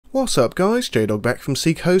What's up guys, Jdog back from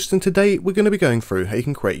Seekhost, and today we're going to be going through how you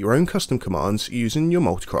can create your own custom commands using your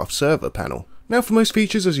Multicraft server panel. Now for most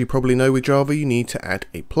features, as you probably know with Java, you need to add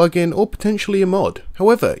a plugin or potentially a mod.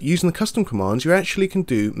 However, using the custom commands you actually can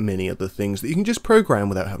do many other things that you can just program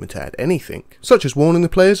without having to add anything, such as warning the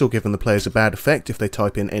players or giving the players a bad effect if they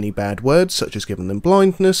type in any bad words, such as giving them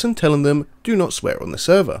blindness and telling them do not swear on the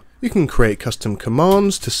server. You can create custom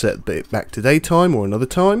commands to set it back to daytime or another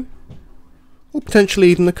time, or potentially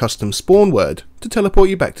even a custom spawn word to teleport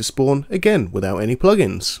you back to spawn, again without any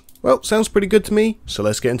plugins. Well, sounds pretty good to me, so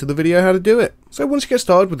let's get into the video how to do it. So once you get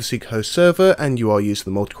started with the Seekhost server and you are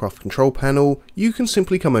using the Multicraft control panel, you can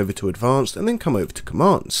simply come over to Advanced and then come over to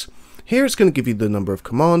Commands. Here it's going to give you the number of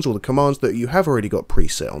commands or the commands that you have already got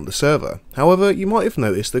preset on the server. However, you might have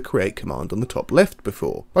noticed the create command on the top left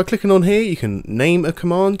before. By clicking on here, you can name a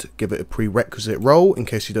command, give it a prerequisite role in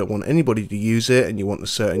case you don't want anybody to use it and you want a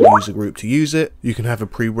certain user group to use it. You can have a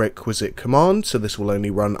prerequisite command, so this will only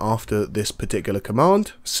run after this particular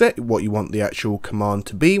command. Set what you want the actual command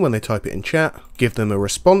to be when they type it in chat. Give them a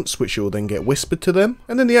response which will then get whispered to them,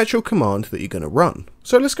 and then the actual command that you're going to run.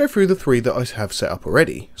 So let's go through the three that I have set up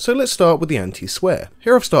already. So let's start with the anti-swear.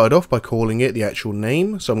 Here I've started off by calling it the actual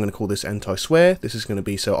name, so I'm going to call this anti-swear. This is going to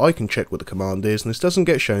be so I can check what the command is and this doesn't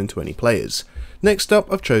get shown to any players. Next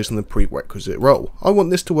up, I've chosen the prerequisite role. I want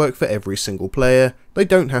this to work for every single player. They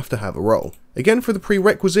don't have to have a role. Again, for the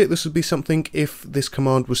prerequisite, this would be something if this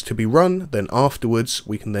command was to be run, then afterwards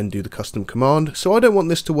we can then do the custom command. So I don't want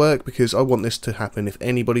this to work because I want this to happen if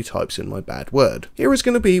anybody types in my bad word. Here is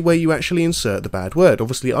going to be where you actually insert the bad word.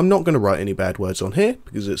 Obviously, I'm not going to write any bad words on here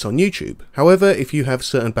because it's on YouTube. However, if you have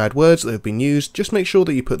certain bad words that have been used, just make sure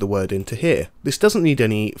that you put the word into here. This doesn't need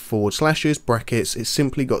any forward slashes, brackets, it's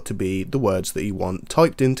simply got to be the words that you want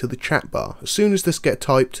typed into the chat bar. As soon as this gets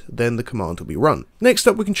typed, then the command will be run. Next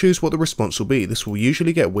up, we can choose what the response will be. This will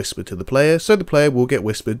usually get whispered to the player, so the player will get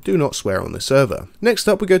whispered, do not swear on the server. Next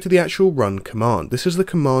up, we go to the actual run command. This is the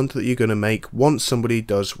command that you're going to make once somebody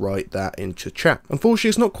does write that into chat. Unfortunately,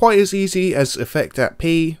 it's not quite as easy as effect at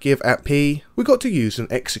p, give at p. We got to use an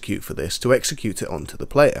execute for this to execute it onto the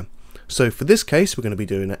player. So for this case, we're going to be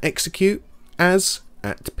doing an execute as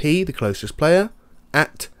at p, the closest player,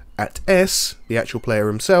 at s, the actual player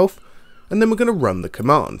himself, and then we're going to run the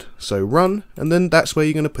command. So run, and then that's where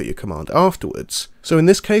you're going to put your command afterwards. So in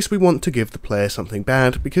this case we want to give the player something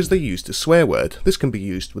bad because they used a swear word. This can be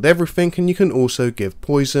used with everything, and you can also give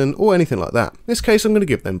poison or anything like that. In this case I'm going to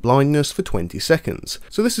give them blindness for 20 seconds.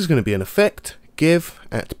 So this is going to be an effect, give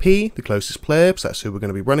at p, the closest player, because that's who we're going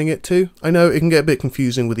to be running it to. I know it can get a bit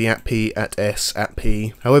confusing with the at p, at s, at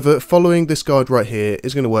p. However, following this guide right here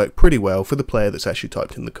is going to work pretty well for the player that's actually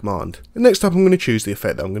typed in the command. And next up I'm going to choose the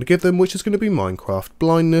effect that I'm going to give them, which is going to be Minecraft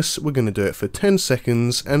blindness. We're going to do it for 10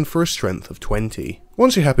 seconds and for a strength of 20.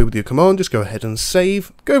 Once you're happy with your command, just go ahead and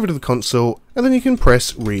save, go over to the console, and then you can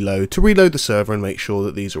press reload to reload the server and make sure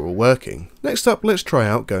that these are all working. Next up, let's try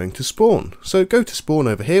out going to spawn. So go to spawn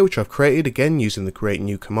over here, which I've created again using the create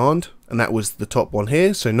new command, and that was the top one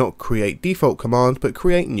here, so not create default command, but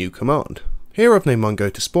create new command. Here I've named mine go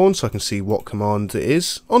to spawn so I can see what command it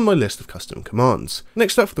is on my list of custom commands.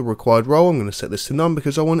 Next up, for the required role, I'm going to set this to none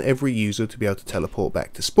because I want every user to be able to teleport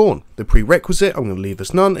back to spawn. The prerequisite I'm going to leave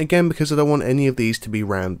as none, again because I don't want any of these to be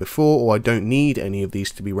ran before, or I don't need any of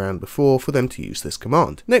these to be ran before for them to use this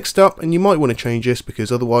command. Next up, and you might want to change this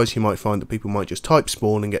because otherwise you might find that people might just type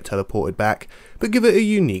spawn and get teleported back, but give it a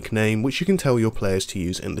unique name which you can tell your players to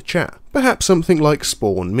use in the chat. Perhaps something like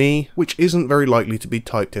spawn me, which isn't very likely to be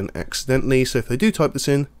typed in accidentally, so if they do type this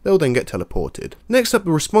in, they'll then get teleported. Next up,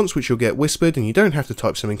 the response, which you'll get whispered, and you don't have to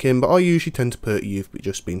type something in, but I usually tend to put you've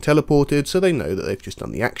just been teleported so they know that they've just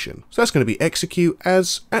done the action. So that's going to be execute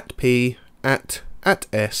as at p, at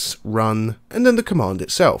s, run, and then the command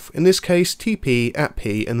itself. In this case, tp, at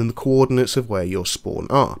p, and then the coordinates of where your spawn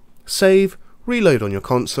are. Save, reload on your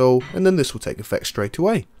console, and then this will take effect straight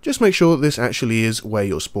away. Just make sure that this actually is where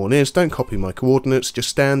your spawn is. Don't copy my coordinates, just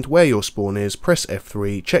stand where your spawn is, press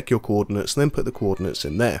F3, check your coordinates, and then put the coordinates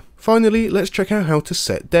in there. Finally, let's check out how to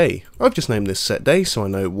set day. I've just named this set day so I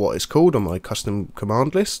know what it's called on my custom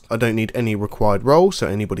command list. I don't need any required role so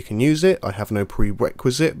anybody can use it. I have no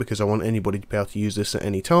prerequisite because I want anybody to be able to use this at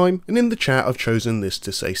any time. And in the chat I've chosen this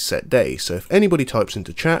to say set day. So if anybody types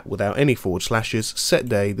into chat without any forward slashes, set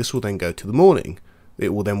day, this will then go to the morning.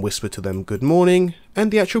 It will then whisper to them good morning,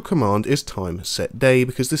 and the actual command is time set day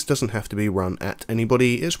because this doesn't have to be run at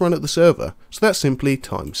anybody, it's run at the server. So that's simply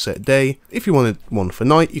time set day. If you wanted one for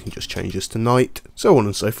night, you can just change this to night, so on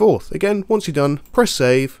and so forth. Again, once you're done, press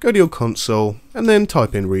save, go to your console, and then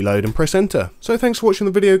type in reload and press enter. So thanks for watching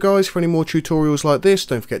the video guys. For any more tutorials like this,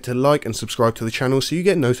 don't forget to like and subscribe to the channel so you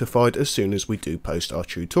get notified as soon as we do post our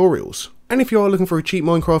tutorials. And if you are looking for a cheap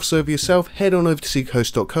Minecraft server yourself, head on over to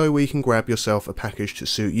seekhost.co where you can grab yourself a package to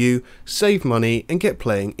suit you, save money, and get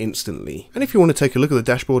playing instantly. And if you want to take a look at the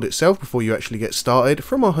dashboard itself before you actually get started,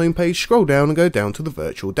 from our homepage, scroll down and go down to the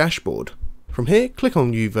virtual dashboard. From here, click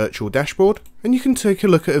on View Virtual Dashboard, and you can take a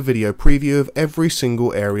look at a video preview of every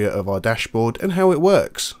single area of our dashboard and how it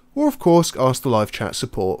works. Or of course, ask the live chat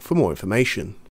support for more information.